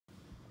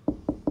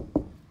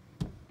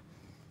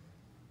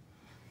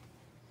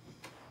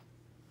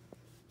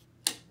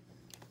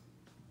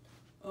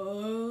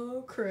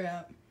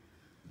crap.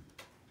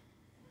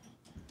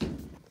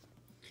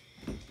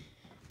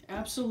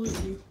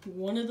 Absolutely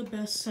one of the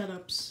best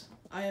setups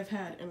I have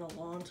had in a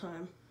long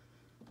time.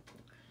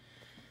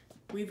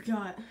 We've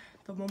got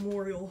the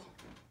memorial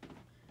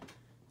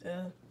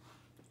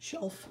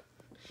shelf.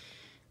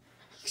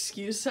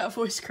 Excuse that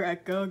voice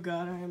crack. Oh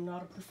god, I am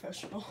not a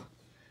professional.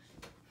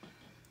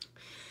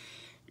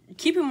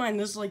 Keep in mind,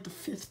 this is like the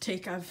 5th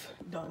take I've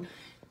done.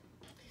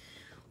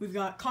 We've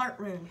got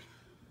Cartman.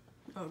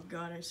 Oh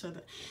god, I said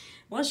that.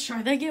 Let's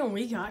try that again.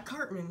 We got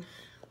Cartman.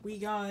 We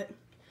got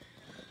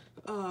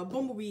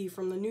Bumblebee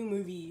from the new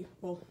movie.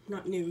 Well,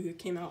 not new, it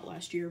came out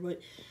last year,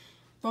 but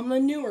from the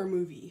newer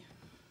movie.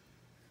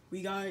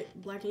 We got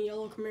Black and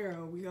Yellow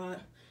Camaro. We got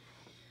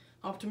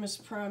Optimus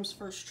Prime's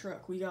first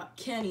truck. We got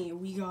Kenny.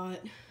 We got...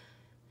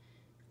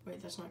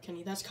 Wait, that's not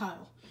Kenny. That's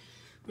Kyle.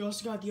 We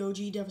also got the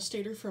OG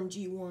Devastator from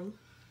G1.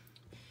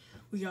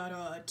 We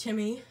got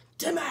Timmy.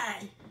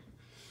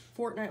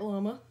 Fortnite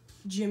Llama.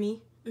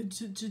 Jimmy.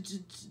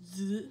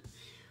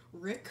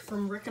 Rick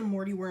from Rick and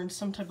Morty wearing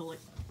some type of like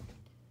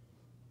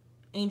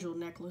angel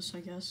necklace, I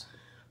guess.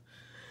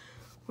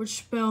 Which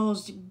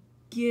spells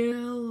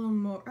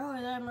Gilmore.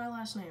 Oh, that's my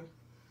last name.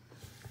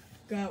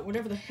 Got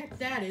whatever the heck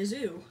that is.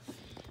 Ew.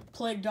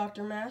 Plague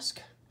Doctor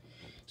Mask.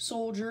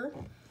 Soldier.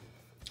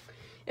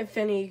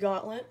 Infinity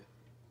Gauntlet.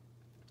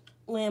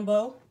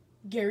 Lambo.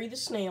 Gary the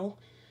Snail.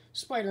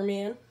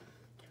 Spider-Man.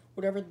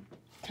 Whatever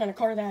kind of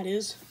car that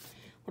is.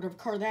 Whatever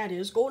car that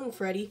is. Golden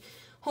Freddy.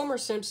 Homer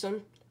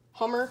Simpson.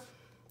 Hummer.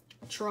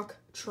 Truck.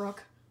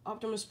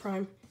 Optimus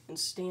Prime. And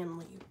Stan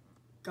Lee.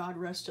 God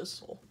rest his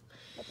soul.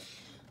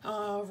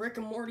 Rick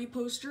and Morty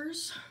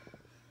posters.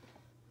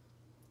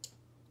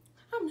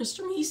 I'm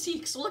Mr.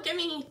 Meeseeks. Look at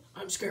me.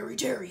 I'm Scary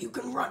Terry. You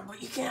can run, but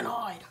you can't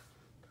hide.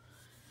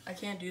 I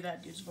can't do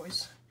that dude's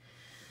voice.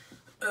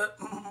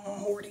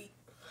 Morty.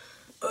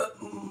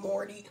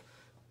 Morty.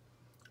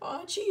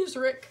 Aw, jeez,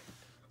 Rick.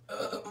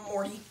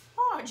 Morty.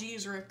 Aw,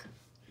 jeez, Rick.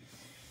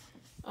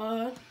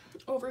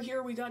 Over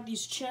here we got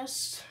these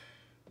chests.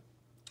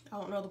 I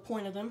don't know the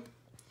point of them.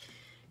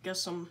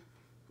 Guess some,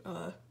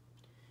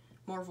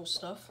 Marvel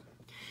stuff.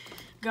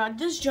 Got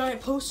this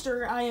giant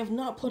poster I have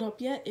not put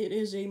up yet. It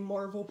is a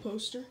Marvel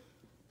poster.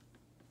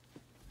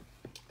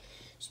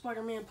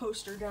 Spider-Man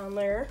poster down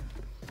there.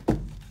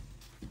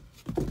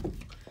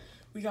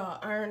 We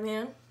got Iron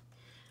Man,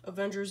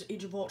 Avengers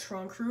Age of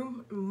Ultron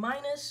crew,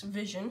 minus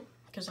Vision,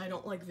 because I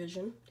don't like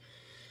Vision.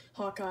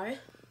 Hawkeye.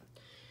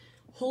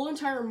 Whole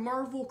entire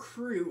Marvel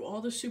crew, all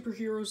the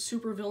superheroes,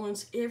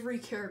 supervillains, every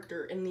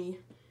character in the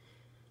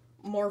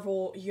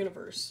Marvel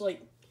universe,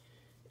 like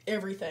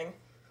everything.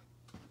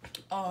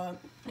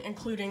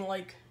 Including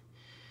like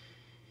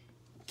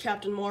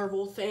Captain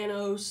Marvel,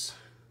 Thanos,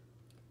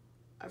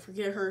 I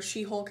forget her,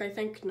 She-Hulk, I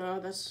think. No,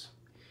 that's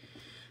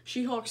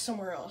She-Hulk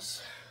somewhere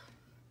else.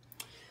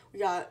 We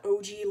got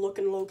OG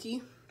looking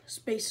Loki,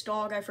 Space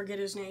Dog, I forget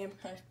his name.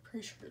 I'm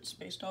pretty sure it's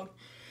Space Dog.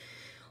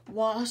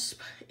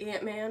 Wasp,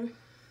 Ant-Man,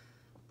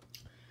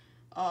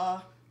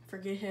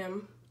 forget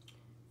him.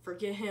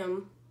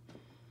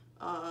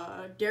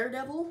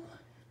 Daredevil,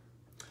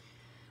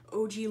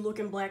 OG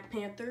looking Black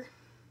Panther,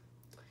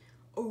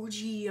 OG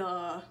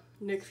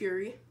Nick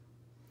Fury.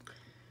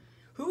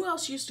 Who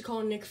else used to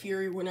call Nick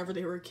Fury whenever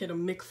they were a kid a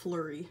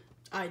McFlurry?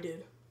 I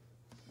did.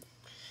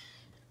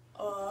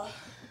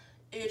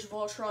 Age of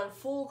Ultron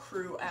full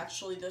crew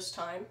actually this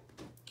time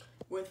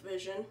with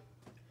Vision.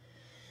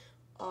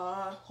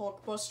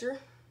 Hulkbuster,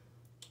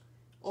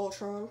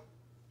 Ultron,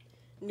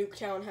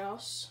 Nuketown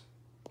House,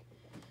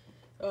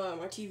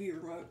 my TV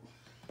remote,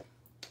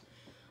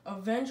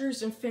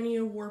 Avengers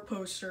Infinity War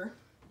poster,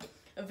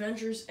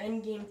 Avengers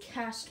Endgame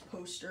cast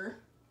poster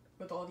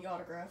with all the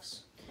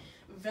autographs,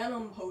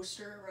 Venom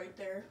poster right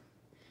there,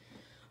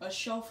 a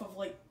shelf of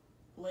like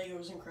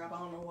Legos and crap, I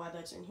don't know why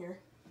that's in here.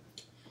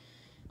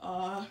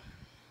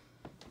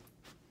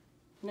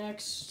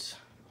 Next,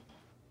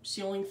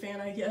 ceiling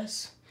fan, I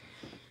guess.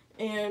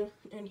 And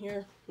in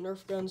here,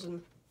 Nerf guns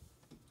and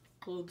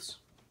clothes.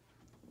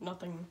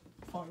 Nothing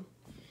fun.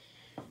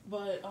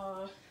 But,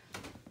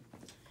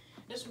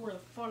 this is where the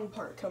fun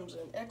part comes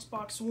in.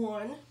 Xbox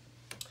One.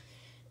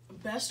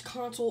 Best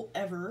console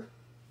ever,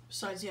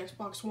 besides the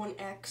Xbox One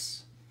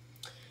X.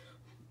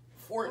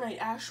 Fortnite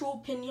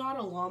actual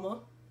Pinata Llama.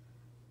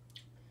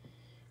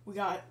 We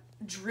got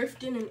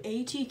Driftin' and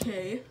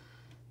ATK.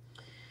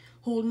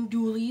 Holding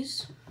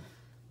dualies.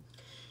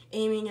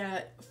 Aiming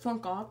at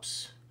Funk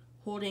Ops.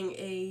 Holding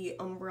a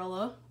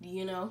umbrella,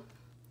 you know.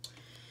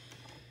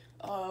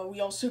 We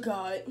also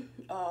got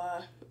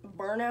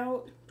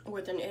Burnout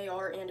with an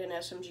AR and an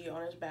SMG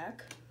on his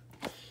back.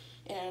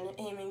 And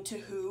aiming to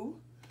who?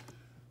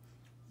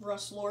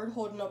 Russ Lord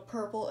holding a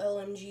purple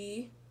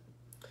LMG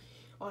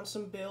on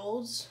some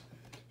builds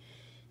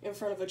in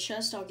front of a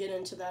chest. I'll get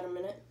into that in a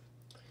minute.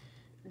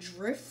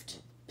 Drift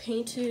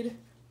painted.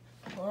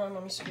 Hold on,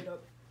 let me scoot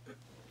up.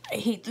 I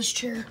hate this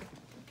chair.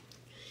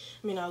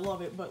 I mean, I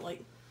love it, but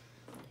like,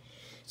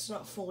 it's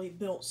not fully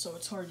built, so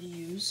it's hard to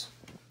use.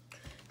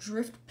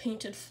 Drift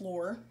painted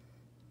floor.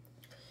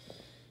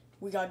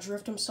 We got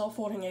Drift himself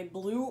holding a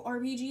blue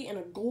RPG and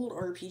a gold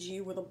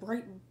RPG with a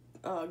bright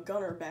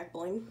gunner back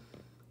bling.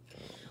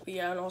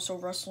 Yeah, and also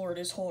Rustlord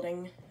is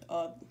holding,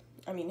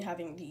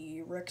 having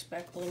the Rex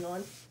back bling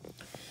on.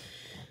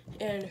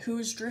 And who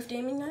is Drift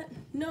aiming at?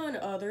 None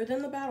other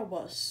than the Battle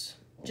Bus.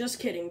 Just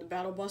kidding, the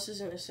Battle Bus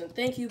is innocent.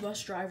 Thank you,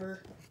 bus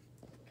driver.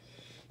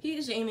 He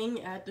is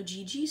aiming at the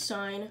GG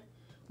sign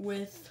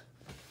with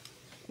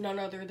none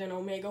other than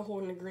Omega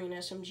holding a green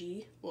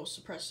SMG, well,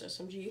 suppressed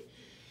SMG,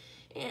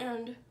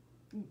 and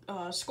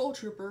Skull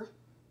Trooper.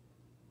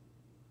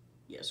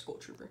 Yeah, Skull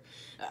Trooper.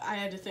 I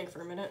had to think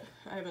for a minute.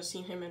 I haven't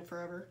seen him in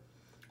forever.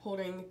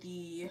 Holding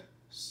the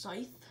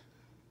Scythe.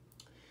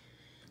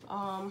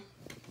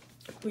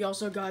 We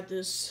also got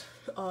this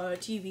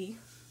TV.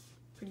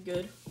 Pretty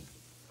good.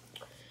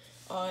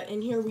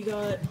 In here we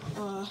got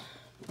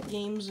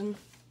games and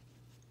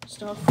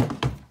stuff.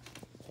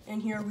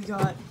 And here we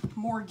got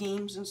more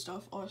games and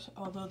stuff,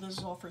 although this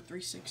is all for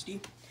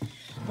 360.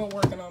 Been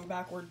working on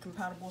backward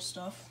compatible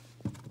stuff.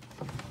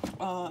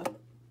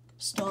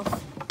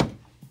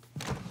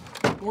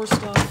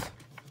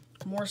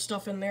 More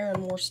stuff in there,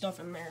 and more stuff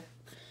in there.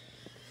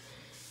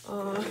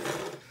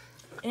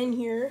 In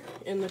here,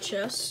 in the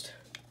chest,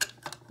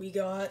 we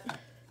got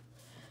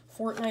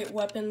Fortnite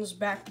weapons,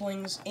 back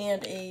blings,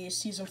 and a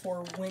Season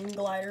 4 wing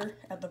glider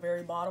at the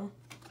very bottom.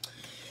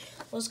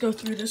 Let's go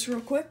through this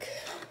real quick.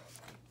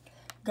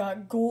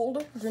 Got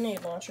gold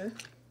grenade launcher,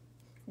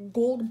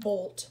 gold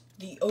bolt,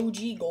 the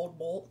OG gold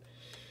bolt.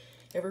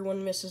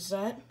 Everyone misses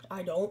that.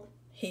 I don't.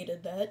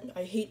 Hated that.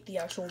 I hate the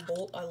actual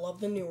bolt. I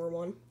love the newer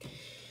one.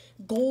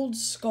 Gold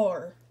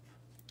Scar,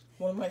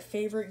 one of my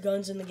favorite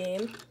guns in the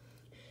game.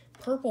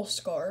 Purple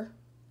Scar,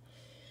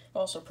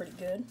 also pretty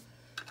good.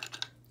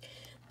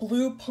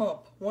 Blue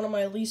Pump, one of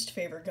my least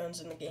favorite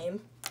guns in the game.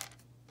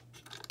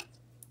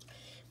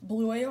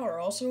 Blue AR,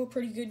 also a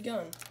pretty good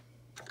gun.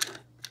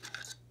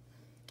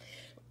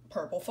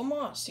 Purple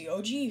FAMAS, the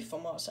OG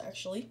FAMAS,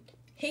 actually.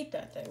 Hate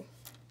that thing.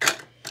 I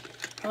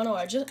don't know,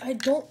 I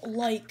don't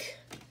like,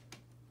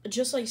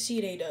 just like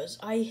C-Day does,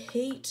 I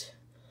hate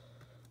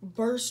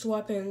burst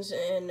weapons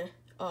in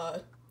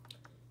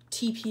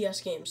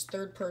TPS games,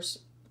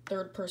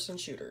 third-person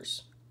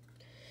shooters.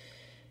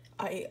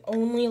 I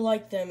only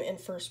like them in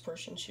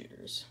first-person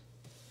shooters.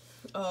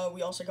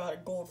 We also got a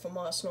gold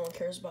FAMAS, no one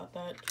cares about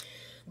that.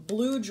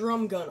 Blue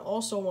drum gun,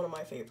 also one of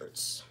my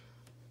favorites.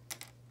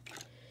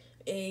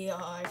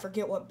 I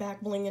forget what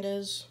back bling it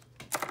is.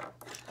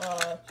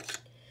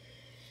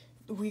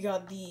 We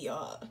got the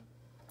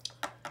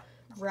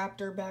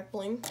Raptor back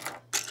bling.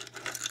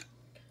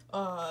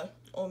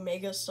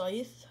 Omega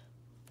Scythe.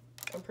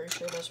 I'm pretty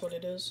sure that's what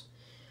it is.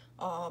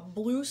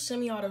 Blue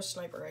semi-auto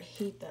sniper. I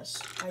hate this.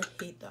 I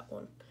hate that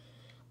one.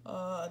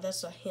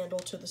 That's a handle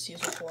to the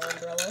Season 4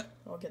 umbrella.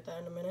 I'll get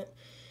that in a minute.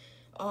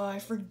 I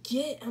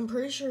forget. I'm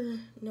pretty sure.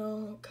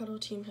 No, Cuddle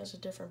Team has a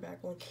different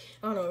back bling.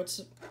 I don't know. It's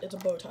a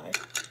bow tie.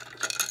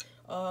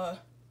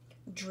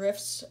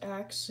 Drift's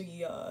axe.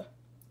 The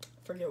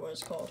forget what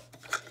it's called.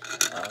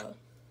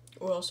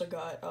 We also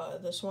got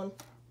this one.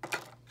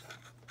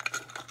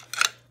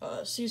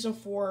 Season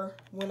 4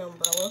 Wind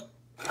Umbrella.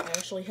 I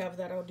actually have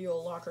that. I'll do a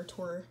locker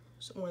tour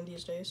one of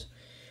these days.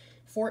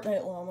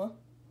 Fortnite Llama.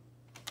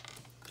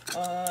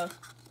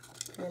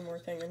 One more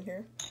thing in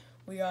here.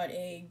 We got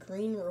a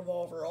green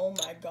revolver. Oh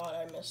my god,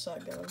 I miss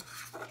that gun.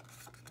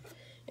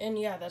 And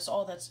yeah, that's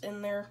all that's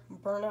in there.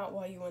 Burnout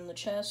while you in the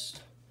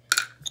chest.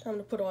 Time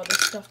to put all this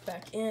stuff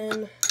back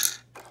in.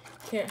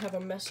 Can't have a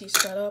messy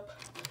setup.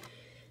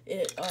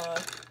 It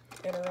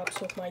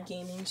interrupts with my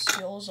gaming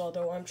skills,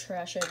 although I'm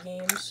trash at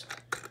games.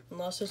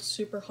 Unless it's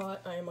super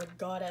hot, I am a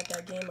god at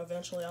that game.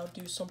 Eventually I'll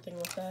do something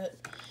with that.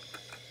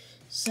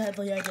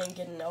 Sadly, I didn't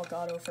get an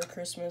Elgato for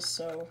Christmas,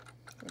 so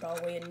I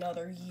gotta wait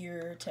another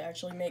year to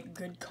actually make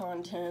good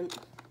content.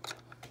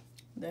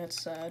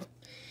 That's sad.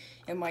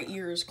 And my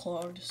ear is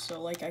clogged,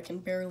 so like I can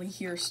barely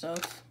hear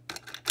stuff.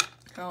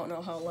 I don't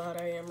know how loud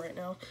I am right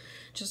now.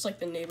 Just like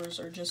the neighbors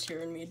are just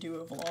hearing me do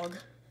a vlog.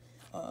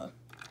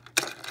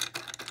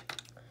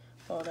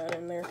 All that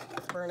in there.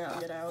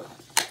 Burnout, get out.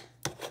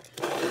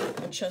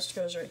 The chest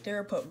goes right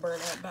there. Put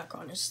Burnout back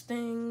on his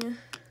thing. Is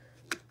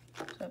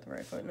that the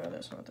right foot? No,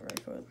 that's not the right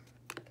foot.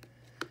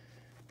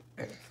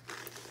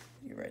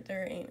 You right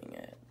there aiming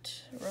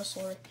at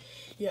Rustler.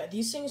 Yeah,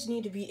 these things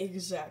need to be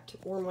exact,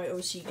 or my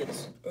OCD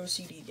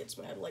gets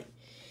mad. Like,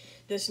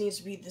 this needs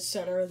to be the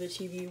center of the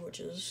TV, which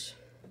is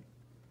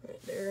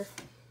right there.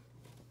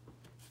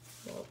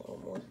 A little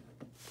more.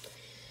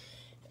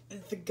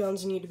 The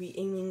guns need to be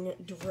aiming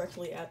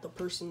directly at the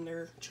person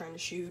they're trying to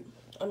shoot,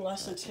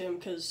 unless it's him,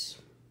 because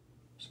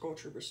Skull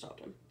Trooper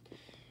stopped him.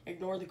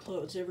 Ignore the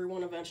clothes.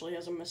 Everyone eventually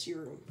has a messy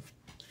room.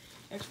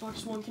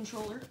 Xbox One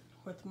controller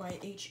with my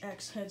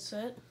HX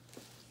headset.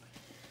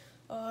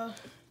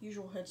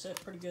 Usual headset,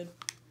 pretty good.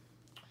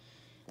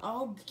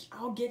 I'll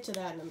get to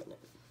that in a minute.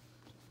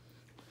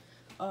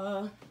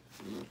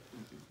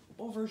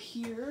 Over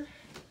here,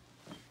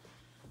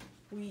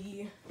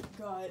 we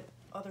got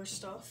other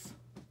stuff.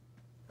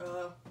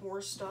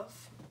 More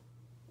stuff.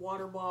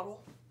 Water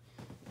bottle.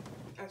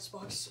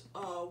 Xbox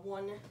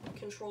One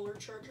controller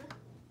charger,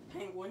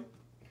 Penguin.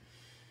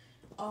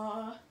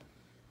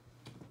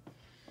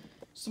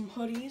 Some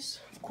hoodies.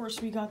 Of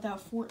course, we got that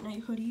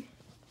Fortnite hoodie.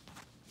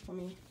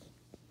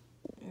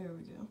 There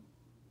we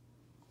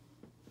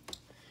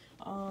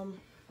go.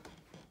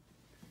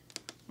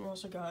 We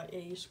also got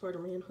a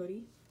Spider-Man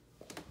hoodie.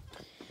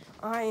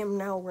 I am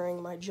now wearing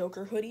my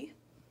Joker hoodie.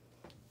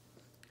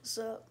 What's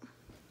up?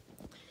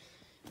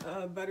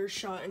 Better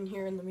shot in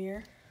here in the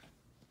mirror.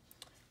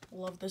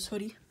 Love this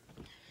hoodie.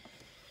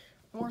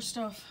 More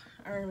stuff,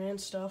 Iron Man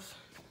stuff.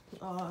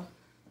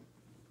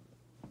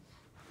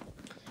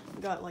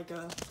 Got like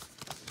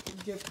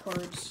gift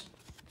cards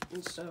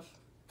and stuff.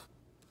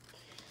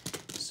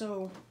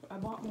 So I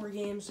bought more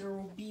games. There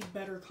will be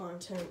better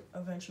content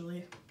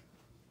eventually.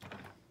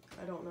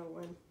 I don't know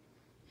when.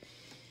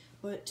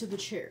 But to the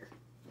chair.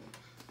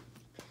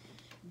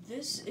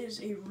 This is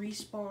a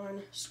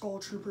Respawn Skull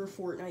Trooper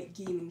Fortnite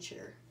gaming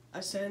chair.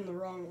 I said in the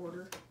wrong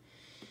order.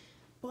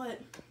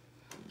 But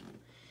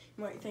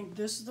you might think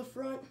this is the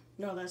front.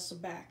 No, that's the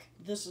back.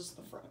 This is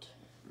the front.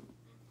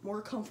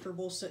 More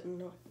comfortable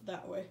sitting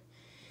that way.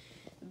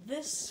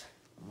 This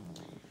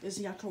is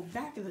the actual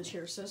back of the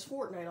chair. It says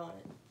Fortnite on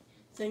it.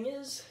 Thing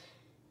is,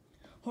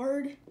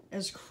 hard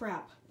as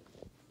crap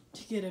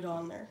to get it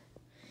on there.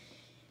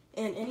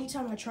 And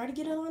anytime I try to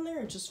get it on there,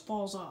 it just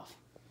falls off.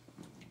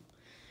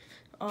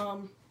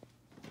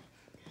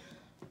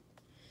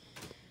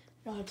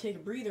 Gotta take a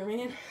breather,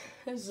 man.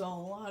 This is a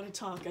lot of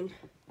talking.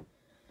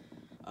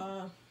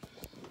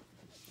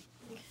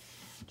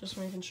 Just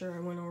making sure I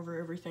went over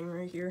everything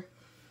right here.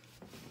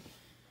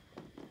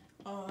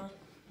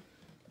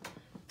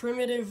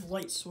 Primitive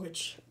light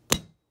switch.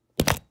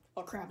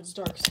 Oh crap, it's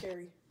dark,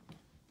 scary.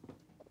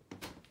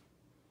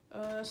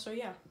 So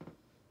yeah.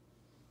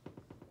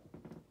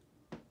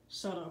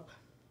 Setup.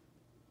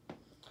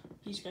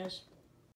 Peace, guys.